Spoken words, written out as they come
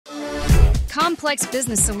Complex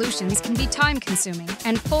business solutions can be time-consuming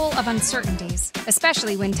and full of uncertainties,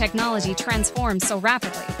 especially when technology transforms so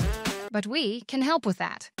rapidly. But we can help with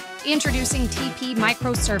that. Introducing TP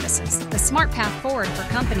Microservices, the smart path forward for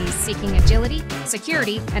companies seeking agility,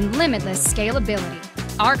 security, and limitless scalability.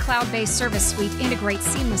 Our cloud-based service suite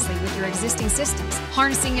integrates seamlessly with your existing systems,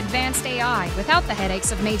 harnessing advanced AI without the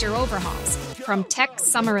headaches of major overhauls. From text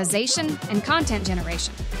summarization and content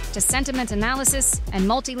generation to sentiment analysis and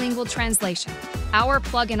multilingual translation, our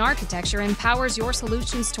plug-in architecture empowers your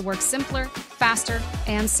solutions to work simpler, faster,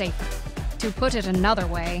 and safer. To put it another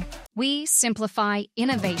way, we simplify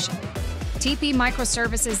innovation. TP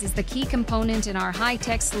Microservices is the key component in our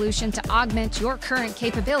high-tech solution to augment your current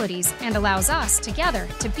capabilities and allows us together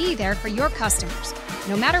to be there for your customers,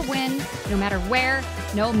 no matter when, no matter where,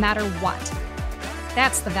 no matter what.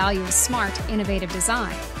 That's the value of smart, innovative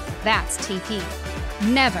design. That's TP.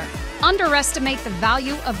 Never underestimate the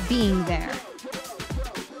value of being there.